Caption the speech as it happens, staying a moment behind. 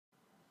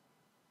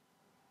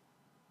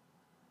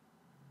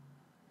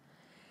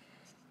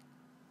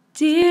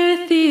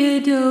Dear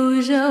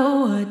Theodosia,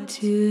 what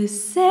to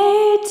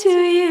say to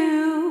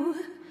you?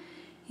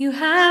 You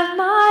have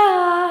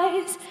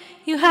my eyes,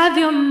 you have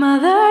your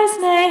mother's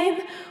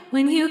name.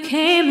 When you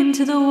came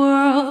into the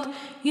world,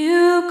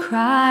 you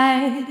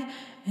cried,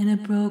 and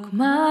it broke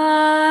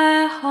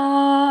my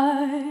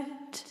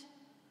heart.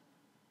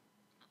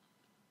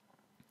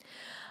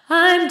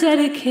 I'm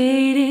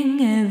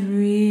dedicating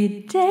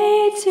every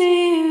day to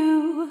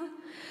you.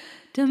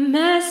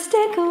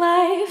 Domestic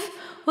life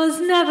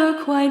was never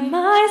quite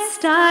my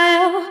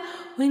style.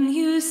 When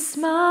you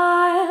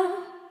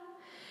smile,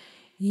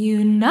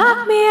 you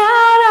knock me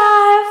out,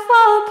 I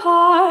fall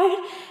apart,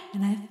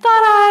 and I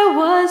thought I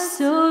was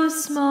so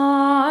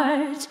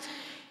smart.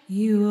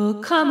 You will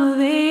come of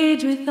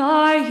age with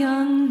our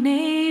young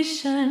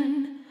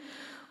nation.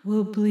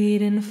 We'll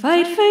bleed and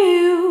fight for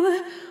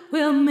you,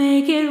 we'll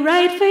make it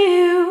right for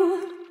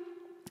you.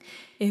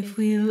 If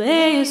we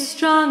lay a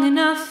strong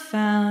enough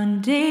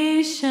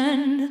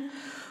foundation,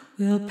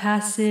 we'll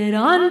pass it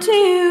on to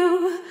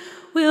you.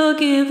 We'll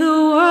give the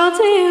world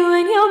to you,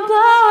 and you'll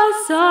blow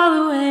us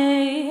all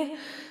away.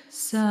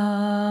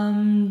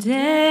 Someday,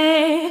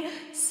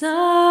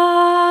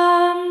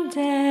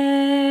 someday.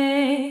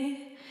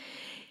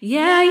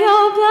 Yeah,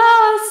 you'll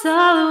blow us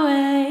all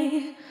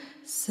away.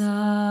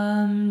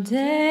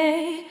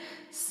 Someday,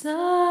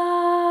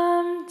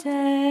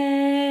 someday.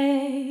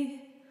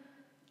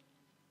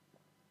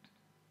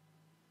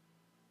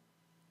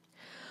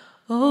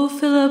 Oh,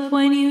 Philip,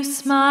 when you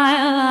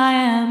smile, I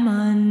am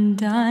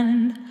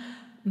undone,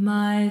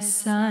 my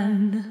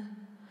son.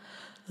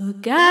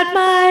 Look at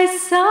my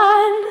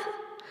son.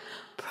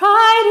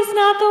 Pride is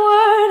not the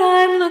word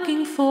I'm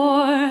looking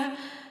for.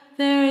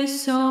 There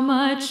is so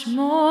much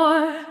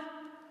more.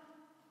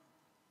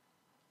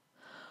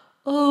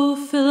 Oh,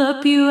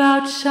 Philip, you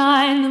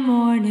outshine the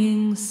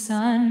morning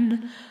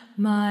sun,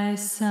 my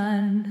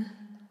son.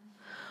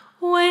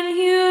 When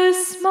you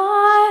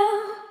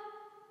smile,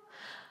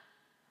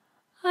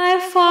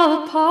 I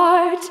fall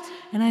apart,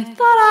 and I thought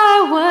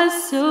I was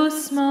so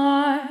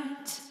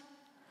smart.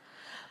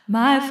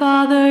 My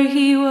father,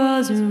 he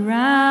was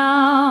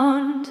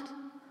around.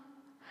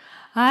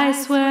 I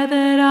swear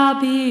that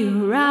I'll be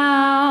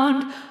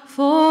around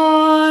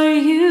for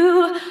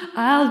you.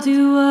 I'll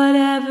do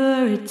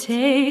whatever it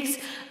takes.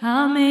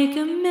 I'll make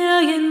a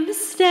million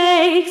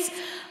mistakes.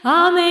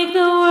 I'll make the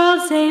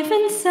world safe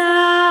and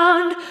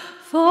sound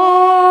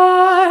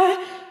for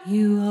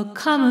you. Will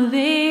come of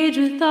age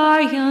with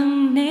our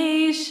young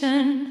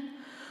nation.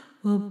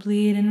 We'll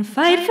bleed and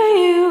fight for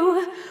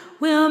you.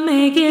 We'll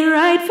make it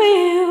right for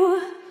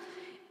you.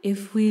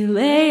 If we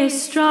lay a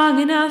strong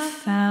enough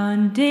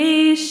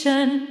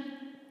foundation,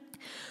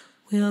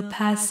 we'll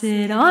pass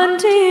it on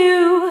to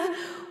you.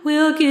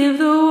 We'll give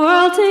the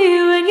world to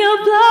you, and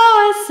you'll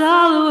blow us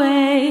all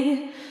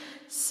away.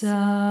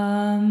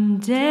 Someday,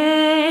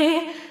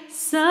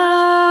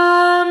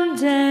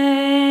 someday.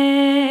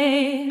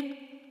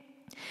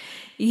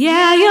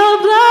 Yeah, you'll